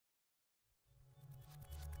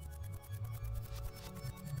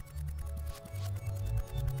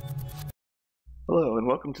Hello and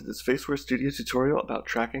welcome to this Faceware Studio tutorial about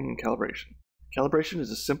tracking and calibration. Calibration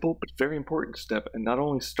is a simple but very important step and not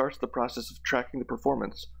only starts the process of tracking the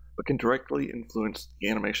performance, but can directly influence the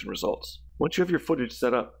animation results. Once you have your footage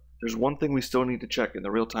set up, there's one thing we still need to check in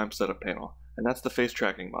the real-time setup panel, and that's the face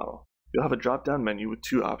tracking model. You'll have a drop-down menu with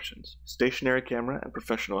two options, stationary camera and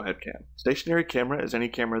professional head cam. Stationary camera is any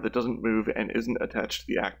camera that doesn't move and isn't attached to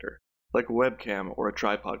the actor, like a webcam or a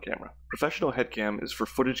tripod camera. Professional headcam is for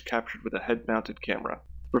footage captured with a head-mounted camera.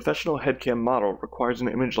 The professional headcam model requires an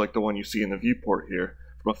image like the one you see in the viewport here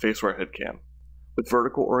from a Faceware headcam, with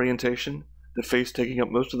vertical orientation, the face taking up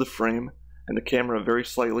most of the frame, and the camera very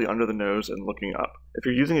slightly under the nose and looking up. If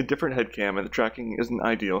you're using a different headcam and the tracking isn't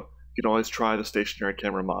ideal, you can always try the stationary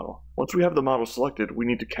camera model. Once we have the model selected, we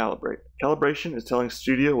need to calibrate. Calibration is telling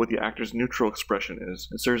Studio what the actor's neutral expression is,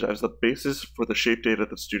 and serves as the basis for the shape data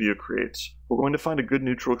that Studio creates. We're going to find a good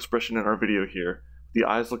neutral expression in our video here, with the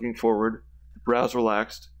eyes looking forward, the brows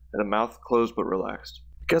relaxed, and the mouth closed but relaxed.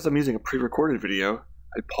 Because I'm using a pre-recorded video,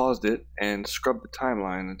 I paused it and scrubbed the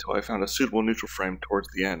timeline until I found a suitable neutral frame towards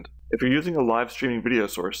the end. If you're using a live streaming video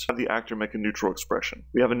source, have the actor make a neutral expression.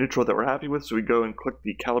 We have a neutral that we're happy with, so we go and click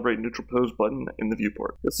the Calibrate Neutral Pose button in the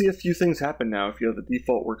viewport. You'll see a few things happen now if you have the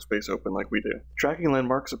default workspace open like we do. Tracking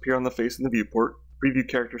landmarks appear on the face in the viewport, the preview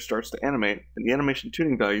character starts to animate, and the animation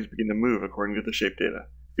tuning values begin to move according to the shape data.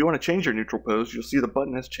 If you want to change your neutral pose, you'll see the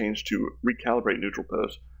button has changed to Recalibrate Neutral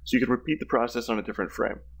Pose, so you can repeat the process on a different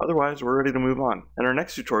frame. Otherwise, we're ready to move on. In our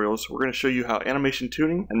next tutorials, we're going to show you how animation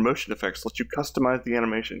tuning and motion effects let you customize the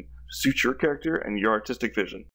animation to suit your character and your artistic vision.